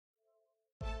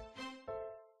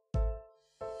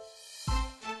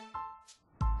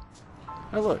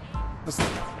Hey, look. Listen.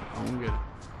 I'm good.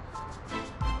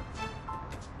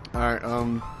 Alright,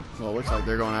 well, it looks like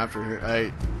they're going after here.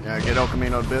 Hey, yeah, get El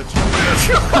Camino, bitch.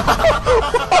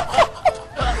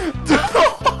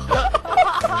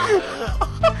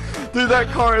 Dude, that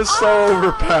car is so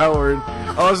overpowered.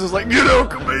 I was just like, get El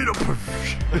Camino.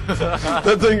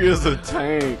 That thing is a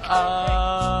tank.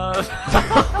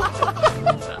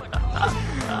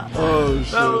 Oh,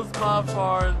 shit. That was by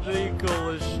far the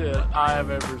coolest shit I have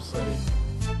ever seen.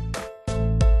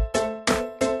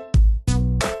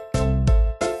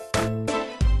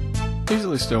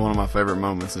 Easily still one of my favorite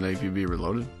moments in APB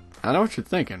Reloaded. I know what you're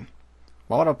thinking.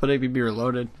 Why would I put APB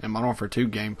Reloaded and Modern Warfare 2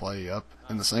 gameplay up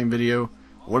in the same video?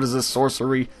 What is this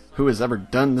sorcery? Who has ever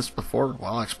done this before?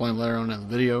 Well, I'll explain later on in the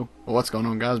video. But what's going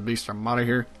on, guys? Beast, I'm out of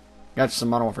here. Got you some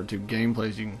Modern Warfare 2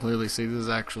 gameplays. You can clearly see this is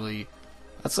actually,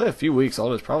 I'd say a few weeks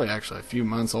old. It's probably actually a few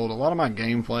months old. A lot of my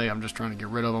gameplay I'm just trying to get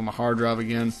rid of on my hard drive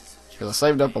again, because I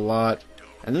saved up a lot.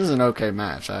 And this is an okay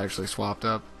match. I actually swapped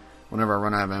up whenever I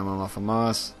run out of ammo off of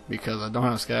FAMAS, because I don't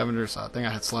have scavenger, so I think I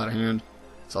had sleight of hand.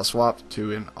 So I swapped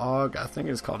to an AUG. I think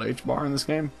it's called H-bar in this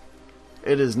game.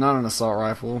 It is not an assault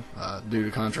rifle, due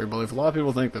to contrary belief. A lot of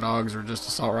people think that AUGs are just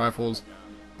assault rifles,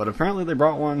 but apparently they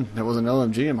brought one that was an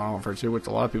LMG in Modern Warfare 2, which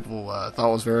a lot of people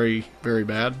thought was very, very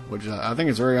bad, which I think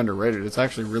is very underrated. It's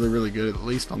actually really, really good, at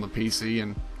least on the PC,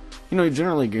 and you know,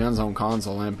 generally guns on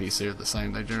console and PC are the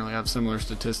same. They generally have similar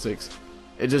statistics.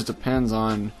 It just depends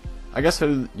on, I guess,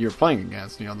 who you're playing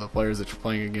against, you know, the players that you're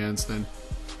playing against, and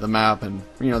the map, and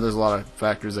you know, there's a lot of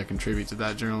factors that contribute to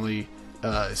that. Generally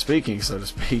speaking, so to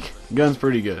speak, gun's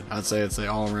pretty good. I'd say it's an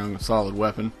all-around solid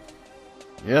weapon.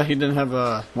 Yeah, he didn't have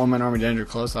a one-man army danger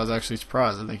close. I was actually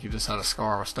surprised. I think he just had a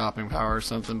scar with stopping power or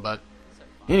something. But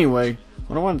anyway,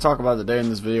 what I want to talk about today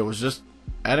in this video was just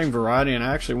adding variety, and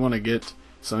I actually want to get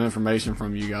some information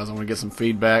from you guys. I want to get some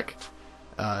feedback.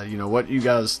 You know, what you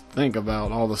guys think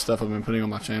about all the stuff I've been putting on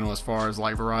my channel as far as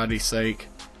like variety's sake.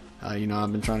 You know,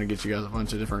 I've been trying to get you guys a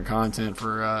bunch of different content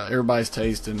for everybody's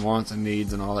taste and wants and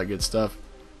needs and all that good stuff.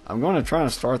 I'm going to try to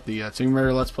start the Tomb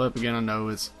Raider Let's Play up again. I know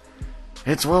it's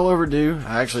well overdue.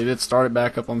 I actually did start it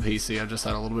back up on PC. I just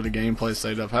had a little bit of gameplay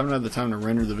saved up. I haven't had the time to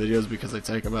render the videos because they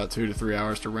take about 2 to 3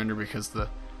 hours to render, because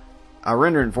I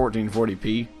render in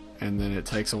 1440p, and then it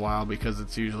takes a while because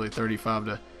it's usually 35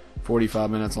 to 45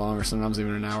 minutes long, or sometimes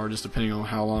even an hour, just depending on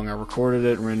how long I recorded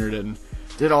it, rendered it, and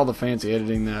did all the fancy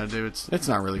editing that I do. It's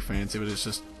not really fancy, but it's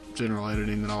just general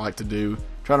editing that I like to do.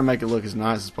 Try to make it look as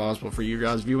nice as possible for you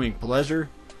guys' viewing pleasure.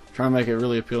 Try to make it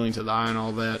really appealing to the eye and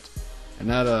all that. And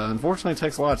that unfortunately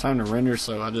takes a lot of time to render,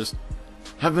 so I just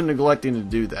have been neglecting to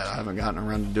do that. I haven't gotten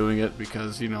around to doing it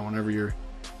because, you know, whenever you're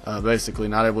basically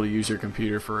not able to use your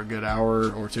computer for a good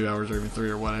hour or 2 hours or even 3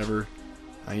 or whatever,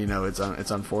 you know, it's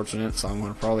unfortunate. So I'm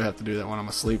going to probably have to do that when I'm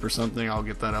asleep or something. I'll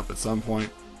get that up at some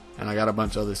point. And I got a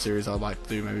bunch of other series I'd like to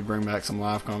do. Maybe bring back some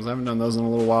live comms. I haven't done those in a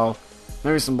little while.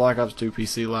 Maybe some Black Ops 2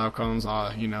 PC live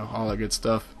comms. You know, all that good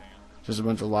stuff. Just a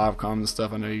bunch of live comms and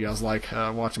stuff. I know you guys like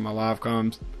watching my live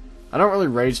comms. I don't really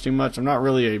rage too much. I'm not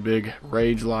really a big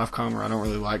rage live commer. I don't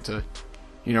really like to,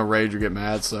 you know, rage or get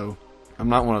mad. So I'm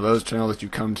not one of those channels that you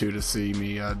come to see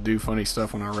me do funny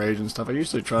stuff when I rage and stuff. I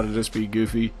usually try to just be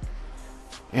goofy.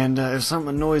 And if something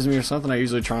annoys me or something, I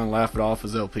usually try and laugh it off,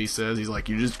 as LP says. He's like,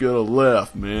 you just gotta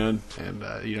laugh, man. And,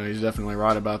 you know, he's definitely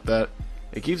right about that.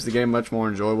 It keeps the game much more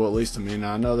enjoyable, at least to me.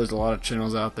 Now, I know there's a lot of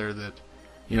channels out there that,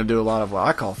 you know, do a lot of what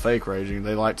I call fake raging.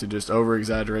 They like to just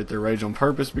over-exaggerate their rage on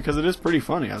purpose because it is pretty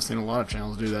funny. I've seen a lot of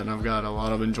channels do that, and I've got a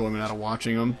lot of enjoyment out of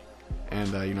watching them.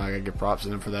 And, you know, I gotta give props to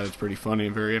them for that. It's pretty funny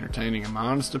and very entertaining, in my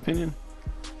honest opinion.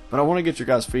 But I want to get your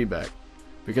guys' feedback,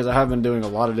 because I have been doing a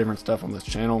lot of different stuff on this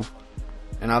channel.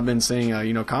 And I've been seeing,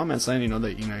 you know, comments saying, you know,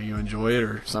 that, you know, you enjoy it,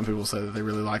 or some people say that they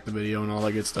really like the video and all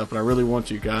that good stuff. But I really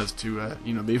want you guys to,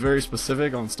 you know, be very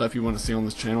specific on stuff you want to see on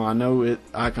this channel. I know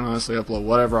I can honestly upload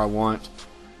whatever I want,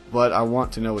 but I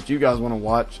want to know what you guys want to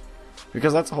watch,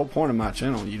 because that's the whole point of my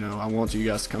channel. You know, I want you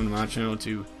guys to come to my channel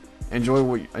to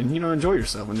enjoy enjoy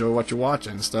yourself, enjoy what you're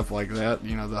watching, and stuff like that.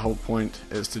 You know, the whole point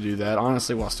is to do that,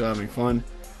 honestly, while still having fun.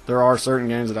 There are certain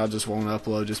games that I just won't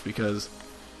upload just because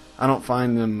I don't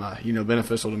find them, you know,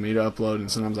 beneficial to me to upload, and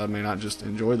sometimes I may not just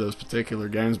enjoy those particular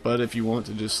games. But if you want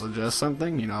to just suggest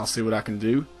something, you know, I'll see what I can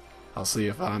do. I'll see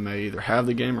if I may either have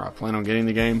the game or I plan on getting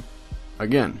the game.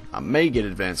 Again, I may get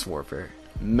Advanced Warfare.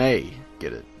 May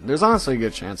get it. There's honestly a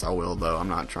good chance I will, though. I'm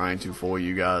not trying to fool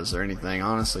you guys or anything.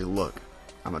 Honestly, look,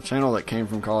 I'm a channel that came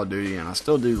from Call of Duty, and I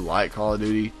still do like Call of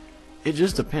Duty. It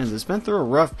just depends. It's been through a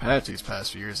rough patch these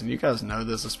past few years, and you guys know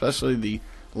this, especially the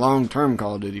long-term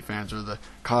Call of Duty fans, or the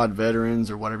COD veterans,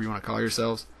 or whatever you want to call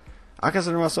yourselves. I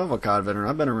consider myself a COD veteran.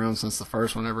 I've been around since the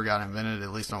first one ever got invented,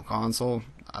 at least on console.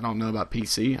 I don't know about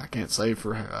PC. I can't say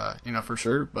for for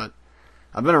sure, but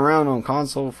I've been around on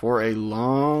console for a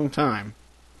long time,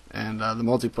 and the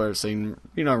multiplayer scene,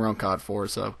 around COD 4.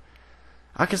 So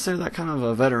I consider that kind of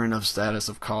a veteran of status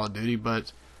of Call of Duty.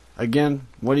 But again,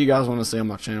 what do you guys want to see on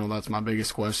my channel? That's my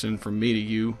biggest question from me to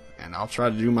you, and I'll try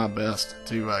to do my best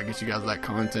to get you guys that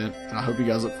content. And I hope you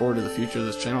guys look forward to the future of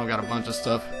this channel. I got a bunch of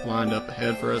stuff lined up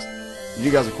ahead for us. You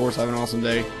guys, of course, have an awesome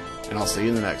day, and I'll see you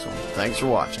in the next one. Thanks for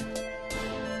watching.